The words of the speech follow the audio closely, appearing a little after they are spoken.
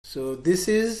So this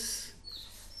is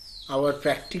our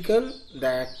practical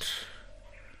that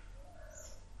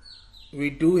we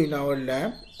do in our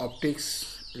lab,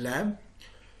 optics lab.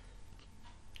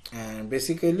 And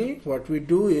basically what we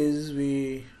do is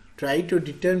we try to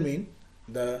determine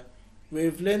the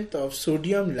wavelength of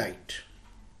sodium light.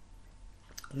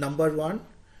 Number one.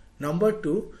 Number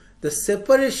two, the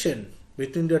separation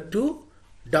between the two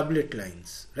doublet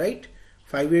lines, right?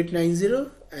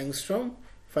 5890 angstrom,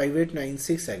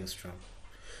 5896 angstrom.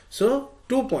 So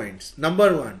 2 points.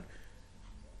 Number one,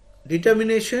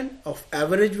 determination of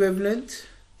average wavelength,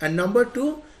 and number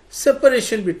two,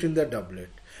 separation between the doublet.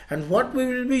 And what we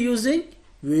will be using?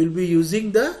 We will be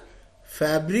using the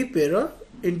Fabry Perot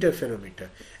Interferometer.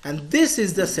 And this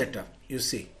is the setup, you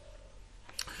see.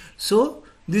 So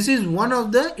this is one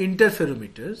of the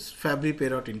interferometers, Fabry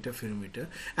Perot Interferometer.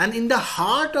 And in the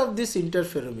heart of this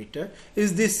interferometer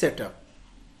is this setup,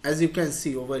 as you can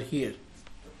see over here.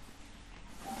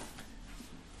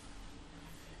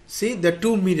 See the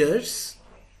two mirrors.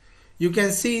 You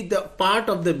can see the part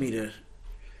of the mirror.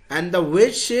 And the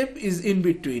wedge shape is in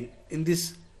between, in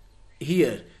this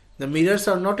here. The mirrors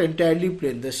are not entirely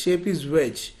plane. The shape is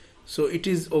wedge. So it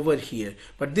is over here.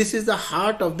 But this is the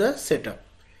heart of the setup.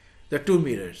 The two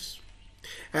mirrors.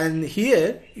 And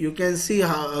here you can see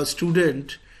how a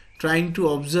student trying to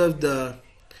observe the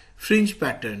fringe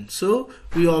pattern. So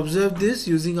we observe this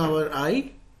using our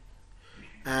eye.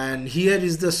 And here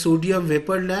is the sodium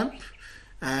vapor lamp.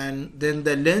 And then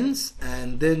the lens.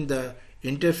 And then the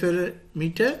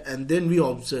interferometer, and then we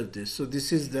observe this. So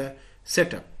this is the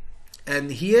setup.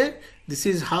 And here this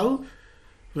is how,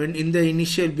 when in the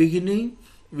initial beginning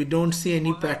we don't see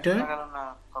any pattern.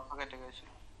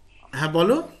 হ্যাঁ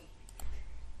বলো।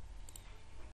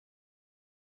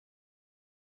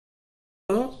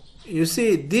 So you see,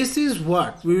 this is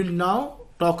what we will now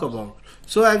talk about.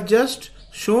 So I've just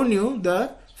shown you the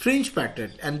fringe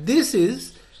pattern, and this is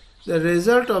the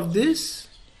result of this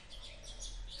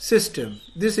system,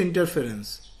 this interference.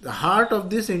 The heart of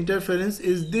this interference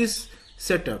is this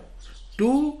setup,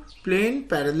 two plane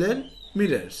parallel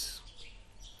mirrors.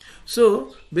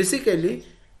 So basically,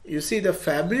 you see the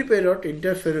Fabry Perot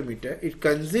interferometer, it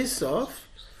consists of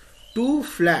two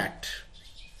flat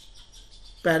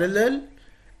parallel,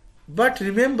 but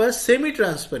remember,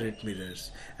 semi-transparent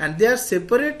mirrors, and they are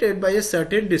separated by a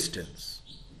certain distance.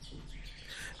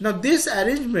 Now this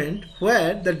arrangement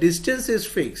where the distance is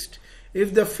fixed,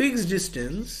 if the fixed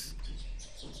distance,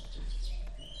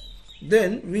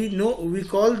 then we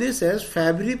call this as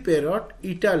Fabry Perot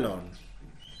etalon.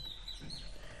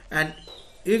 And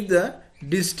if the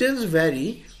distance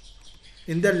vary,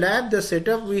 in the lab the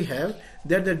setup we have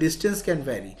that the distance can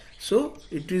vary. So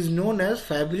it is known as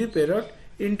Fabry Perot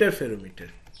interferometer.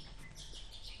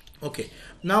 Okay.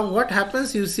 Now what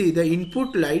happens, you see the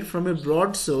input light from a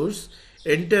broad source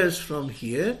enters from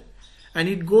here and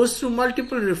it goes through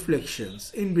multiple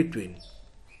reflections in between.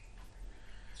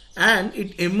 And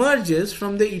it emerges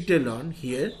from the etalon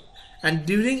here, and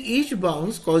during each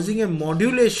bounce causing a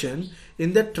modulation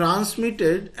in the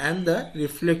transmitted and the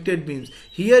reflected beams.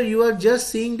 Here you are just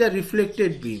seeing the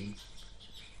reflected beam.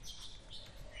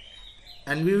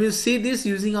 And we will see this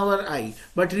using our eye.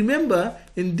 But remember,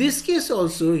 in this case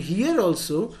also, here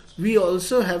also, we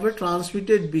also have a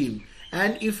transmitted beam.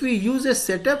 And if we use a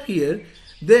setup here,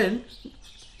 then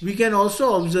we can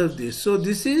also observe this. So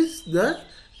this is the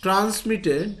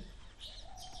transmitted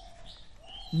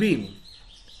beam.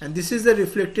 And this is the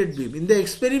reflected beam. In the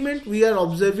experiment, we are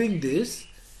observing this,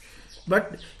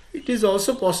 but it is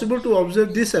also possible to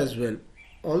observe this as well.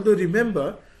 Although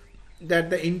remember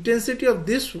that the intensity of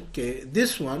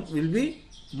this one will be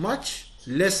much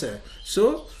lesser.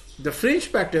 So the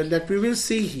fringe pattern that we will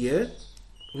see here,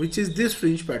 which is this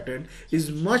fringe pattern,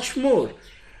 is much more,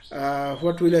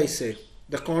 what will I say?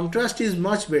 The contrast is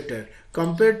much better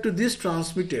compared to this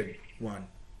transmitted one.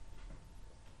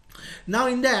 Now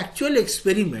in the actual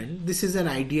experiment, this is an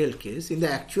ideal case. In the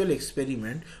actual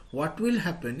experiment, what will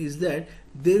happen is that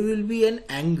there will be an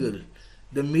angle.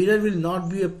 The mirror will not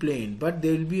be a plane, but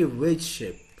there will be a wedge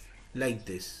shape like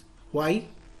this. Why?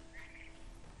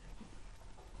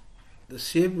 The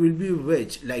shape will be a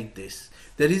wedge like this.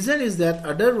 The reason is that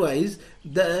otherwise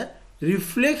the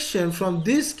reflection from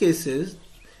these cases,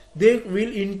 they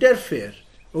will interfere.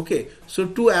 Okay, so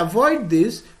to avoid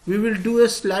this, we will do a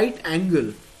slight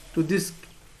angle to this,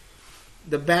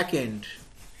 the back end,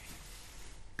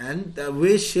 and the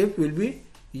wedge shape will be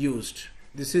used.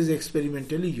 This is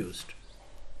experimentally used.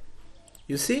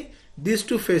 You see, these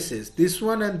two faces, this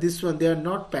one and this one, they are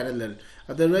not parallel.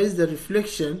 Otherwise the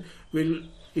reflection will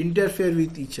interfere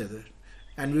with each other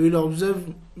and we will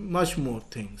observe much more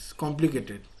things,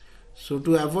 complicated. So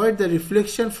to avoid the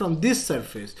reflection from this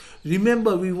surface,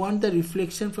 remember we want the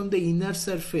reflection from the inner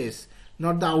surface,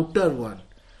 not the outer one.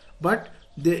 But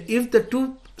if the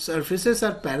two surfaces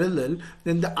are parallel,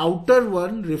 then the outer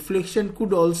one reflection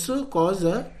could also cause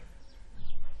a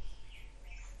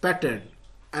pattern,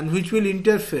 and which will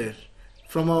interfere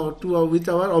with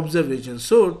our observation.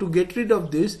 So to get rid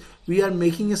of this, we are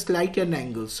making a slight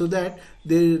angle so that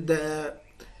the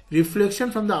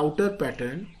reflection from the outer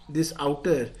pattern, this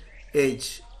outer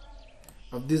edge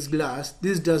of this glass,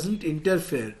 this doesn't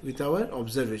interfere with our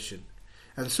observation,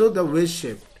 and so the wedge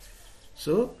shaped.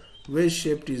 So wedge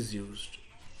shaped is used.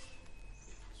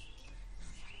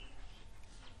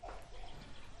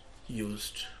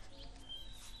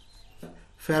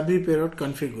 Fabry Perot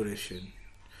configuration,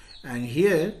 and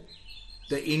here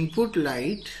the input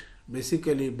light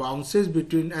basically bounces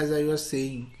between, as I was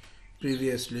saying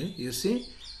previously, you see,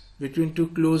 between two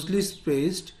closely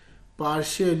spaced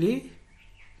partially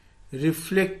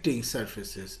reflecting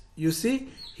surfaces. You see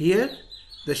here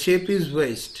the shape is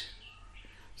wedged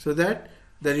so that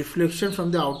the reflection from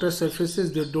the outer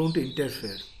surfaces, they don't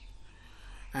interfere,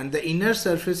 and the inner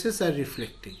surfaces are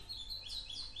reflecting,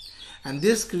 and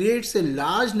this creates a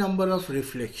large number of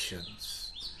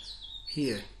reflections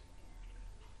here.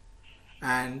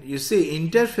 And you see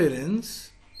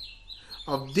interference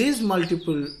of these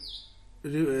multiple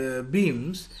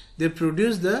beams, they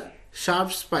produce the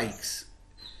sharp spikes,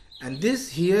 and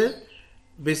this here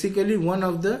basically one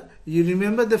of the, you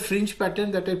remember the fringe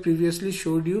pattern that I previously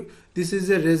showed you, this is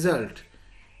a result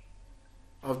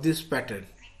of this pattern.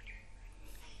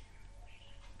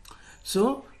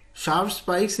 So sharp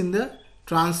spikes in the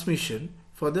transmission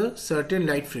for the certain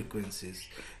light frequencies.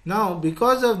 Now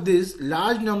because of this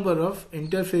large number of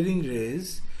interfering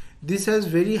rays, this has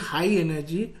very high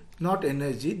energy,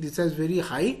 this has very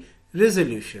high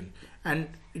resolution, and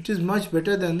it is much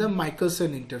better than the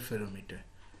Michelson interferometer.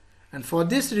 And for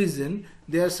this reason,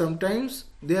 they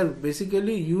are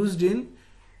basically used in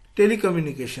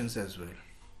telecommunications as well.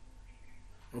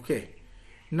 Okay.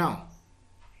 Now,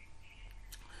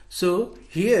 so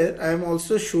here I am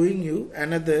also showing you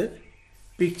another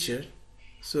picture.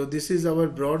 So this is our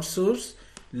broad source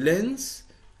lens,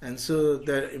 and so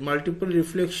the multiple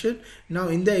reflection. Now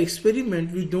in the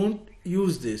experiment we don't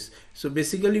use this. So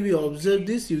basically we observe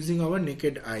this using our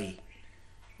naked eye.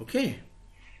 Okay.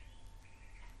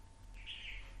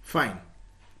 Fine.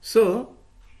 So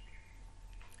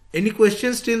any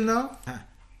questions till now?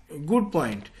 Good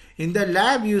point. In the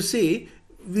lab you see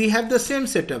we have the same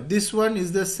setup. This one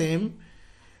is the same.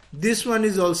 This one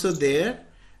is also there.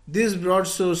 This broad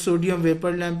source sodium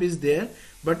vapor lamp is there.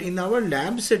 But in our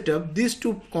lab setup, these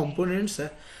two components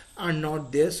are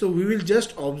not there. So we will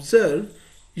just observe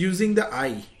using the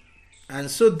eye. And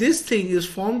so this thing is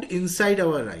formed inside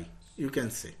our eye, you can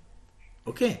say.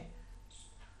 Okay.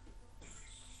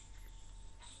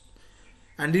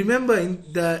 And remember,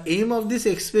 the aim of this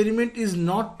experiment is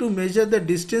not to measure the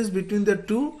distance between the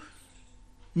two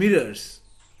mirrors.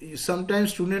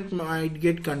 Sometimes students might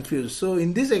get confused. So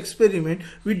in this experiment,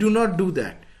 we do not do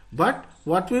that. But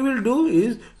what we will do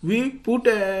is we put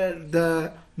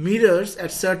the mirrors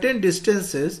at certain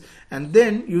distances, and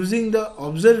then using the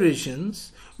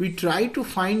observations, we try to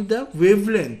find the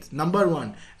wavelength. Number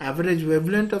one, average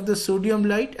wavelength of the sodium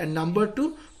light, and number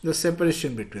two, the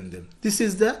separation between them. This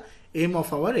is the aim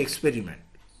of our experiment.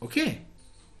 Okay.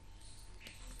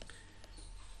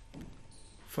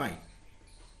 Fine.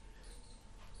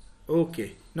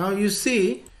 Okay. Now you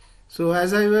see, so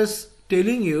as I was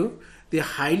telling you, the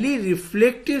highly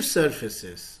reflective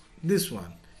surfaces, this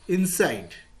one,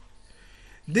 inside,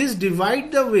 this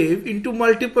divide the wave into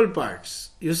multiple parts.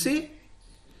 You see?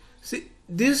 See,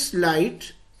 this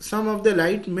light, some of the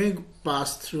light may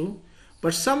pass through,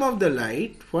 but some of the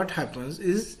light, what happens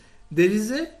is, there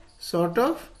is a sort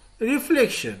of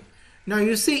reflection. Now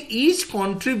you see each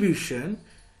contribution,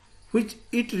 which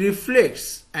it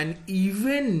reflects an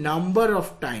even number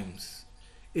of times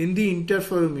in the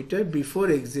interferometer before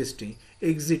exiting.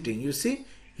 You see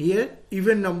here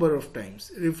even number of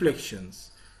times,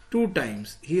 reflections, 2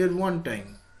 times, here 1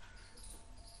 time.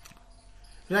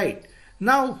 Right.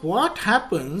 Now what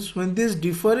happens when these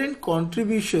different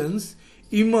contributions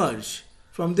emerge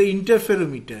from the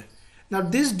interferometer? Now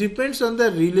this depends on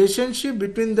the relationship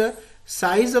between the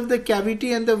size of the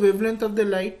cavity and the wavelength of the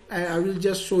light. I will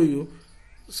just show you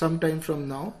sometime from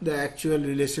now the actual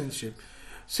relationship.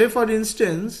 Say for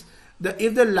instance,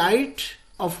 if the light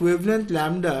of wavelength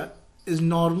lambda is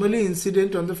normally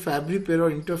incident on the Fabry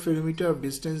Perot interferometer of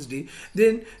distance d,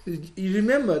 then you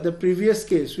remember the previous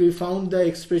case, we found the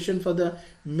expression for the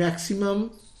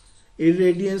maximum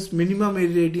irradiance, minimum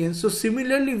irradiance. So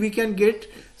similarly we can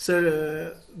get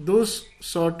those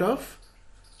sort of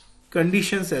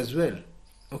conditions as well.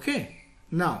 Okay,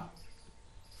 now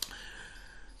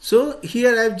so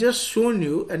here I have just shown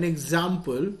you an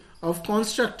example of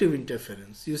constructive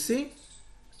interference. You see,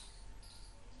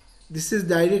 this is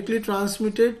directly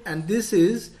transmitted and this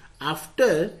is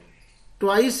after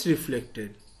twice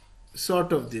reflected,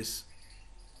 sort of this.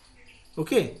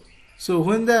 Okay, so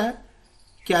when the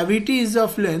cavity is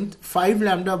of length 5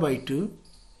 lambda by 2,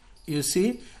 you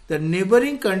see the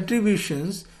neighboring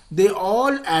contributions, they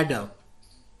all add up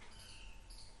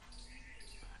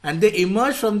and they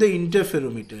emerge from the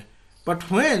interferometer. But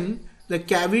when the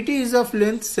cavity is of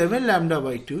length 7 lambda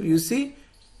by 2, you see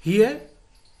here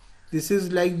this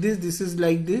is like this is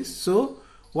like this. So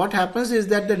what happens is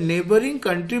that the neighboring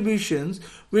contributions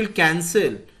will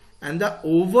cancel and the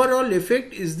overall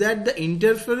effect is that the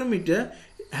interferometer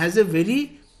has a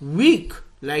very weak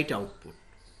light output.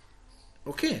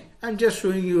 Okay, I'm just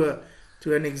showing you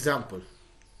to an example.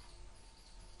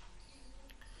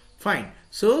 Fine.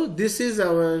 So this is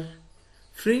our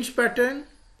fringe pattern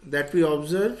that we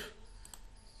observe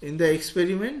in the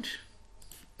experiment.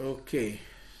 Okay.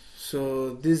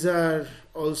 So these are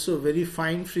also very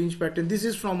fine fringe pattern. This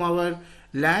is from our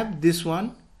lab, this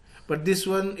one, but this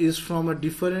one is from a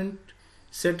different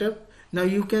setup. Now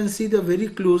you can see the very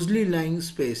closely lying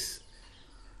space,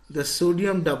 the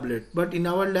sodium doublet, but in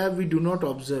our lab we do not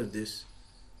observe this.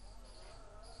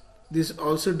 This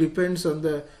also depends on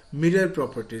the mirror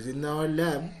properties. In our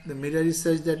lab, the mirror is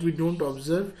such that we don't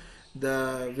observe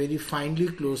the very finely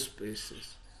closed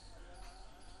spaces.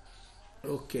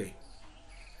 Okay.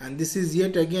 And this is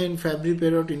yet again Fabry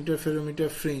Perot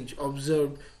interferometer fringe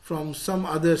observed from some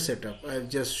other setup. I have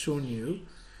just shown you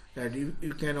that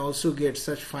you can also get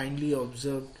such finely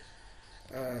observed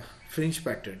fringe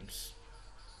patterns.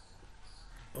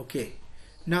 Okay.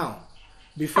 Now,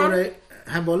 before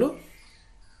I bolo.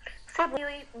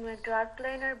 ওই dark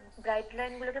line আর bright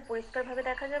লাইনগুলোকে পরিষ্কারভাবে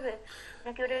দেখা যাবে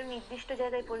নাকি ওটা নির্দিষ্ট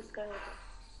জায়গায় পরিষ্কার হবে?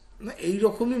 না, এই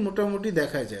রকমই মোটামুটি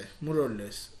দেখা যায়, more or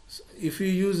less. If you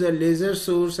use a laser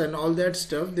source and all that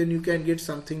stuff, then you can get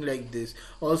something like this.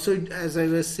 Also, as I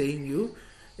was saying you,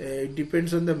 it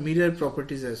depends on the mirror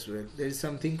properties as well. There is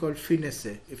something called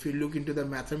finesse. If you look into the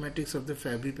mathematics of the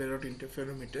Fabry Perot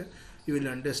interferometer, you will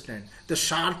understand the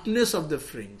sharpness of the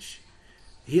fringe.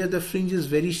 Here the fringe is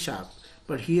very sharp,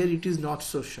 but here it is not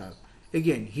so sharp.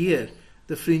 Again, here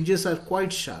the fringes are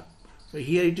quite sharp, but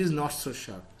here it is not so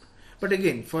sharp. But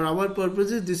again, for our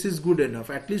purposes, this is good enough.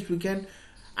 At least we can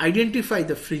identify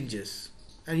the fringes.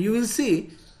 And you will see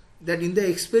that in the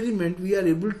experiment, we are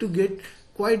able to get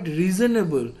quite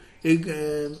reasonable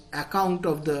account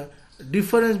of the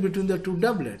difference between the two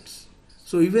doublets.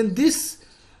 So even this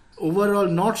overall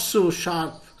not so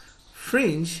sharp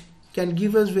fringe can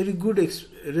give us very good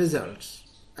results.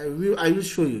 I will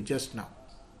show you just now.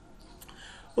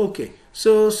 Okay,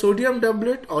 so sodium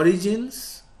doublet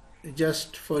origins,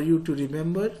 just for you to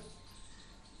remember.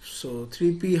 So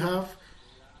 3p half,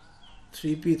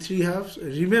 3p 3 halves.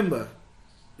 Remember,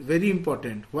 very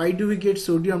important, why do we get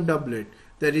sodium doublet?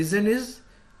 The reason is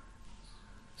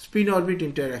spin orbit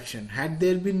interaction. Had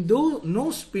there been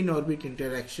no spin orbit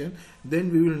interaction,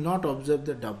 then we will not observe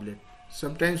the doublet.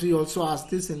 Sometimes we also ask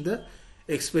this in the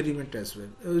experiment as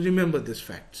well. Remember these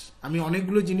facts. আমি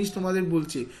অনেকগুলো জিনিস তোমাদের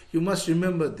বলছি, you must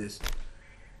remember this.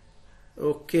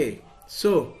 Okay,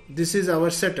 so this is our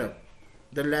setup,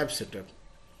 the lab setup.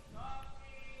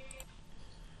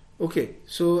 Okay,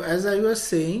 so as I was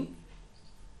saying,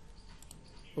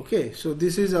 okay, so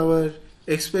this is our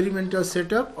experimental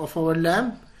setup of our lab.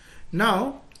 Now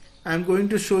I am going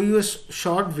to show you a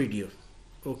short video.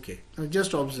 Okay, now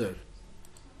just observe.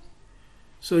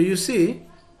 So you see,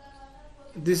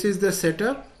 this is the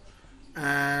setup,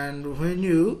 and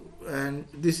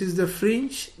this is the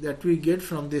fringe that we get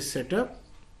from this setup.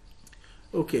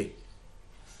 Okay,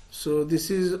 so this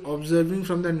is observing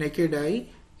from the naked eye.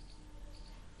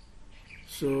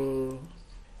 So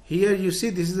here you see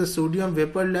this is the sodium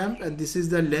vapor lamp and this is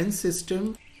the lens system.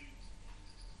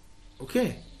 Okay,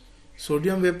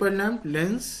 sodium vapor lamp,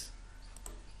 lens.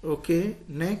 Okay,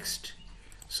 next.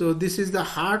 So this is the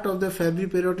heart of the Fabry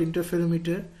Perot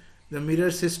interferometer, the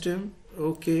mirror system.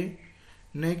 Okay,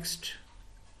 next.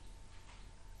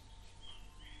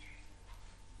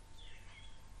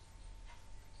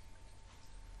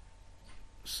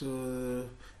 So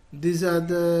these are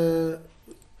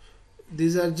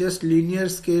just linear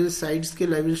scale, side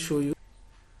scale. I will show you.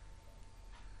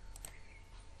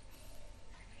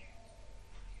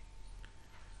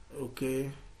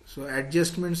 Okay, so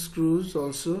adjustment screws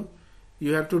also,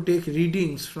 you have to take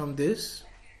readings from this.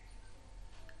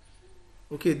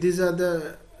 Okay, these are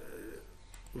the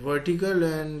vertical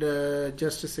and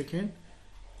just a second.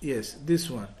 Yes, this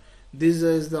one. This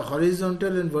is the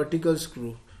horizontal and vertical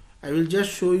screw. I will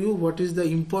just show you what is the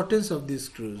importance of these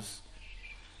screws.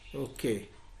 Okay,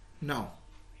 now,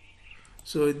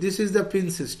 so this is the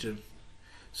pin system.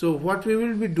 So what we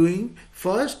will be doing,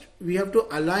 first we have to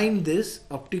align this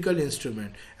optical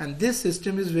instrument, and this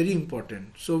system is very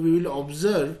important. So we will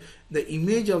observe the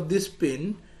image of this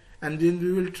pin, and then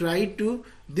we will try to,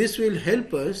 this will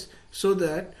help us so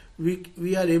that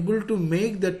we are able to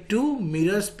make the two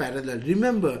mirrors parallel.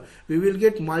 Remember, we will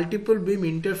get multiple beam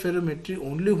interferometry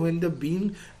only when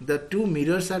the two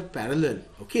mirrors are parallel.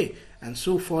 Okay, and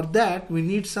so for that we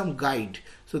need some guide.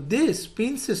 So this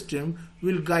pin system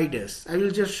will guide us. I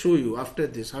will just show you after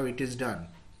this how it is done.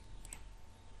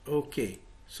 Okay,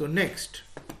 so next,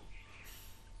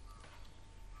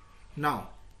 now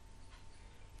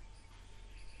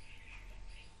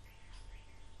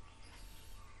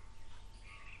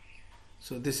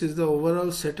so this is the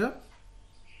overall setup.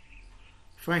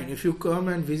 Fine, if you come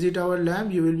and visit our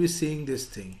lab, you will be seeing this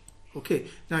thing. Okay,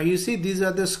 now you see these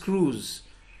are the screws.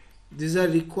 These are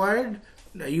required.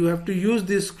 You have to use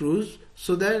these screws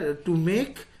so that to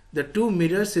make the two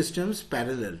mirror systems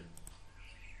parallel.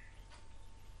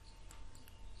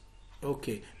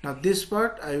 Okay, now this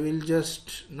part I will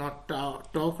just not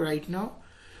talk right now.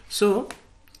 So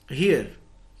here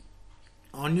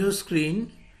on your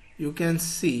screen you can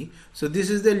see, so this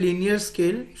is the linear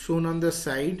scale shown on the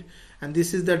side, and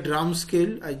this is the drum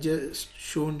scale I just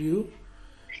shown you.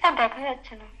 Acha,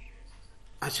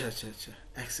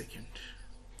 a second.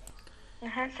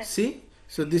 See,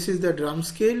 so this is the drum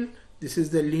scale, this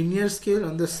is the linear scale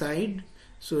on the side.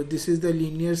 So this is the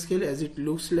linear scale as it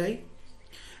looks like,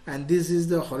 and this is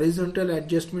the horizontal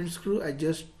adjustment screw I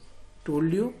just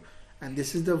told you, and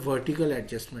this is the vertical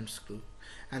adjustment screw,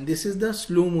 and this is the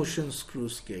slow motion screw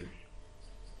scale.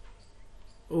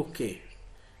 Okay,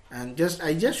 and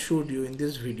I just showed you in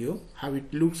this video how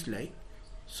it looks like.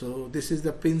 So this is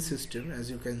the pin system, as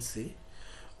you can see.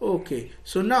 Okay,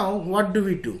 so now what do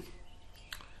we do?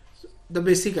 The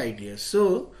basic idea.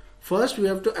 So first we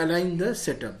have to align the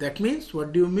setup. That means,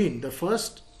 what do you mean? The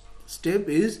first step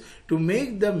is to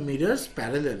make the mirrors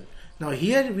parallel. Now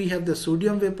here we have the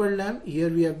sodium vapor lamp, here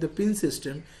we have the pin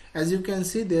system. As you can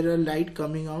see, there are light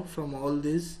coming out from all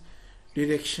these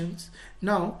directions.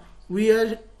 Now we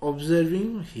are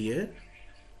observing here,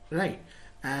 right?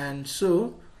 And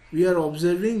so we are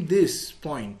observing this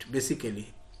point,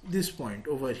 basically this point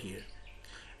over here,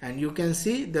 and you can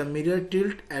see the mirror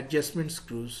tilt adjustment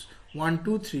screws 1,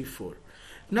 2, 3, 4.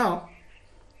 Now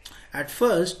at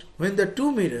first, when the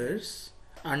two mirrors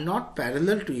are not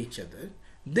parallel to each other,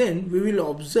 then we will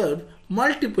observe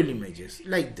multiple images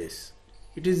like this.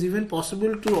 It is even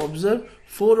possible to observe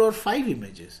 4 or 5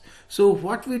 images. So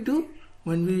what we do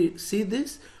when we see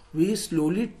this, we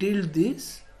slowly tilt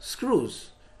these screws,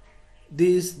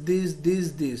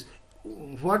 these.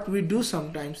 What we do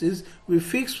sometimes is we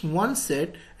fix one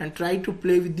set and try to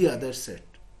play with the other set,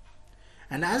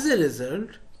 and as a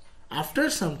result,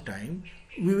 after some time,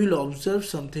 we will observe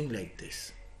something like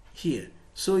this here.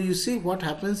 So you see what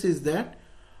happens is that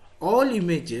all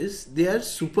images, they are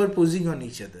superposing on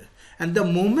each other, and the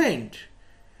moment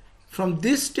from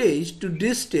this stage to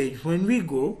this stage when we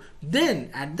go, then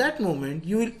at that moment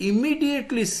you will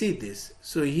immediately see this.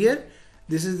 So here,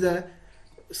 this is the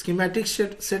schematic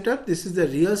setup, this is the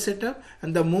real setup,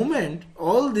 and the moment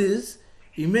all these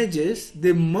images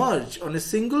they merge on a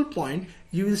single point,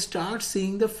 you will start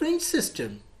seeing the fringe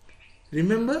system.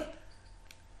 Remember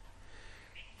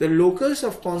the locus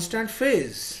of constant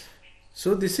phase.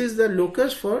 So this is the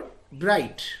locus for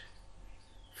bright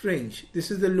fringe, this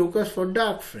is the locus for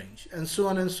dark fringe, and so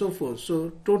on and so forth.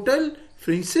 So total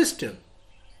fringe system,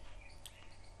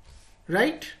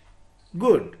 right?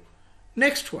 Good.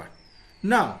 Next one.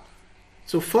 Now,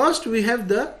 so first we have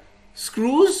the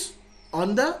screws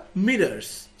on the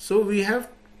mirrors. So we have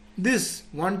this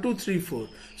 1, 2, 3, 4.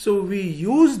 So we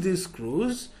use these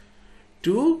screws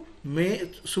to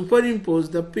superimpose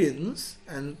the pins,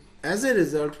 and as a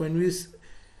result,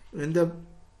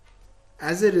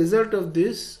 as a result of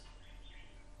this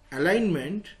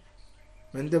alignment,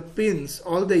 when the pins,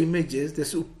 all the images, they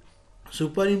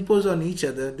superimpose on each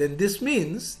other, then this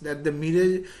means that the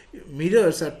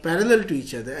mirrors are parallel to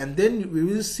each other, and then we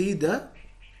will see the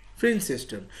fringe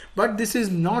system. But this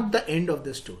is not the end of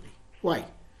the story. Why?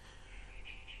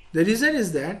 The reason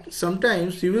is that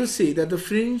sometimes you will see that the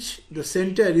fringe, the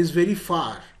center is very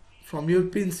far from your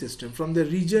pin system, from the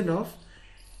region of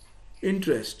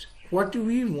interest. What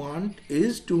we want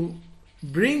is to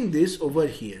bring this over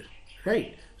here,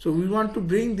 right? So we want to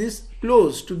bring this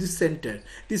close to the center.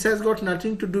 This has got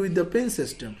nothing to do with the pin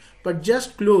system, but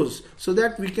just close so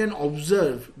that we can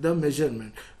observe the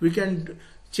measurement. We can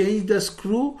change the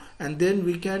screw and then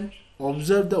we can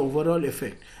observe the overall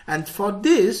effect. And for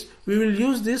this, we will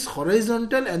use this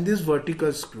horizontal and this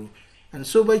vertical screw. And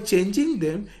so by changing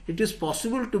them, it is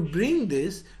possible to bring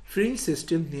this fringe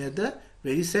system near the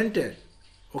very center.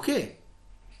 Okay.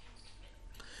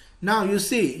 Now you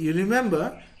see, you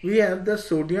remember we have the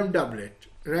sodium doublet,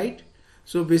 right?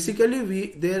 So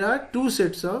basically there are two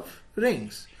sets of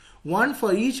rings, one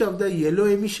for each of the yellow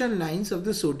emission lines of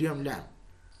the sodium lamp.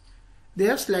 They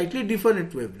have slightly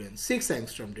different wavelengths, 6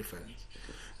 angstrom difference.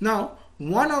 Now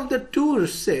one of the two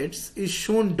sets is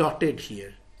shown dotted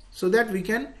here so that we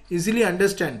can easily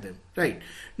understand them, right?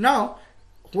 Now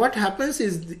what happens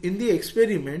is, in the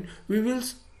experiment we will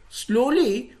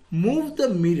slowly move the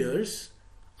mirrors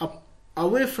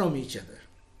away from each other.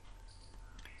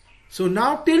 So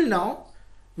now, till now,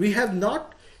 we have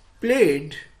not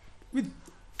played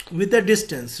with the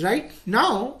distance, right?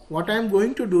 Now what I am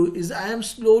going to do is I am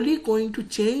slowly going to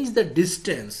change the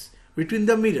distance between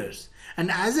the mirrors,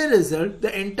 and as a result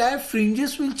the entire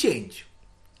fringes will change,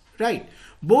 right?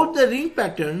 Both the ring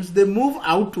patterns, they move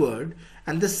outward,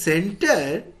 and the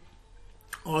center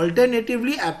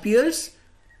alternatively appears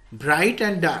bright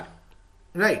and dark,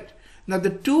 right? Now the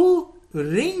two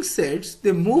ring sets,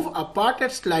 they move apart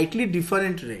at slightly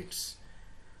different rates,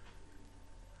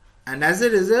 and as a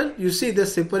result you see the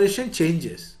separation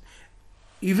changes.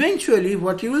 Eventually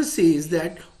what you will see is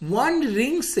that one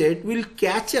ring set will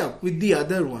catch up with the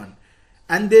other one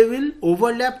and they will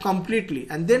overlap completely,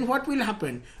 and then what will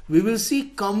happen? We will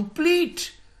see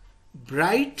complete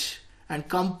bright and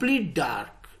complete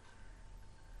dark.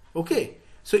 Okay,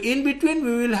 so in between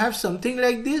we will have something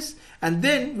like this, and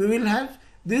then we will have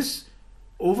this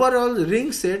overall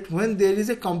ring set when there is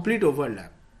a complete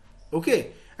overlap.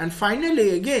 Okay, and finally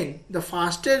again the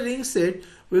faster ring set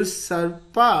will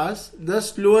surpass the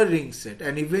slower ring set,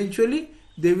 and eventually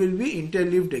they will be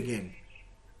interleaved again.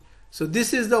 So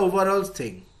this is the overall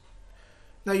thing.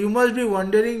 Now you must be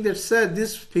wondering that, sir,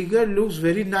 this figure looks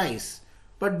very nice,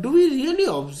 but do we really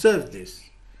observe this?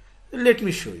 Let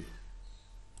me show you.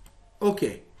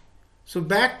 Okay, so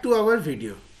back to our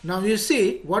video. Now you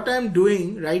see what I am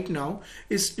doing right now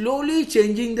is slowly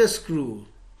changing the screw,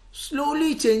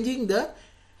 slowly changing the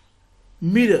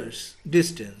mirrors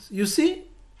distance. You see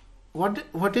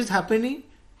what is happening?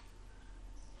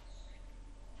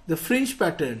 The fringe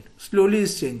pattern slowly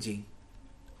is changing,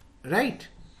 right?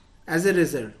 As a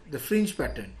result, the fringe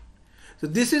pattern. So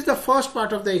this is the first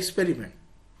part of the experiment.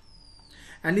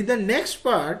 And in the next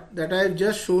part that I have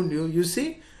just shown you, you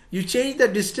see, you change the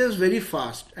distance very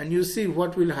fast and you see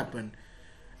what will happen.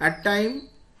 At time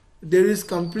there is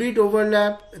complete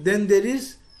overlap, then there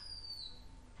is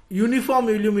uniform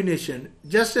illumination,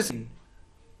 just as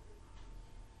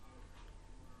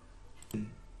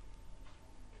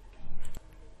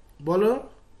Bolo.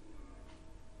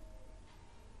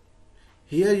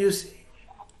 Here you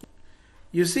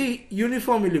see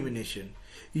uniform illumination.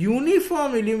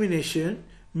 Uniform illumination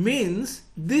means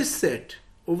this set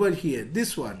over here,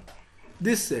 this one,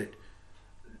 this set,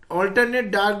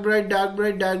 alternate dark bright, dark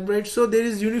bright, dark bright. So there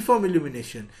is uniform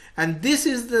illumination, and this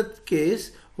is the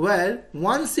case where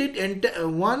one set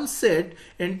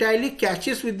entirely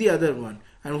catches with the other one.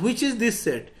 And which is this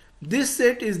set? This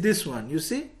set is this one. You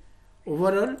see,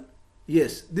 overall,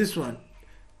 yes, this one,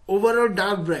 overall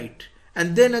dark bright,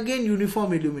 and then again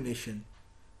uniform illumination.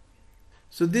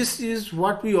 So this is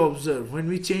what we observe when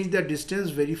we change the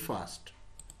distance very fast.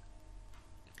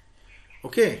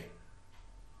 Okay,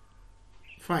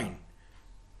 fine.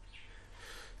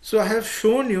 So I have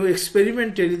shown you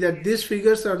experimentally that these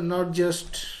figures are not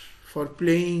just for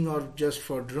playing or just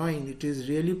for drawing. It is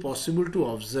really possible to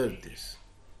observe this.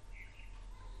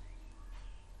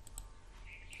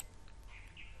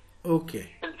 Okay.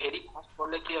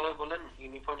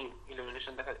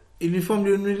 Uniform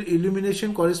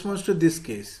illumination corresponds to this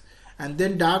case, and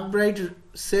then dark bright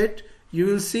set you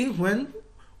will see when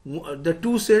the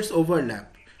two sets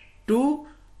overlap, two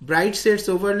bright sets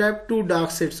overlap, two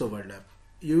dark sets overlap.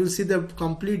 You will see the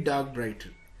complete dark bright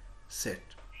set,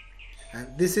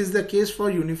 and this is the case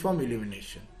for uniform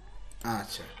illumination.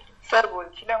 আচ্ছা sir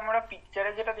বলছিলাম আমরা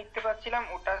পিকচারে যেটা দেখতে পাচ্ছিলাম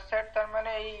ওটার set তার মানে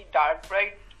এই ডার্ক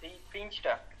ব্রাইট এই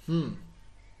ফ্রিঞ্জটা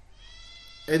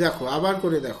এই দেখো আবার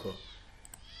করে দেখো,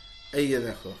 এই যে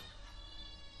দেখো,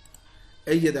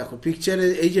 এই যে দেখো পিকচারে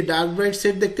এই যে ডার্ক ব্রাইট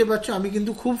সেট দেখতে পাচ্ছ, আমি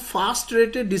কিন্তু খুব ফাস্ট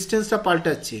রেটে ডিস্টেন্সটা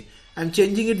পাল্টাচ্ছি। I am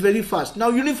changing it very fast. Now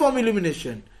uniform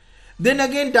illumination, then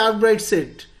again dark bright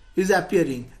set is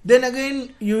appearing, then again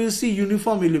you will see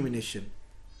uniform illumination.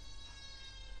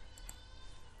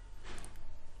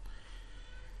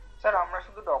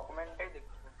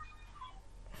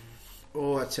 ও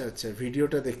আচ্ছা আচ্ছা,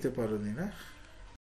 ভিডিওটা দেখতে পারোনি না?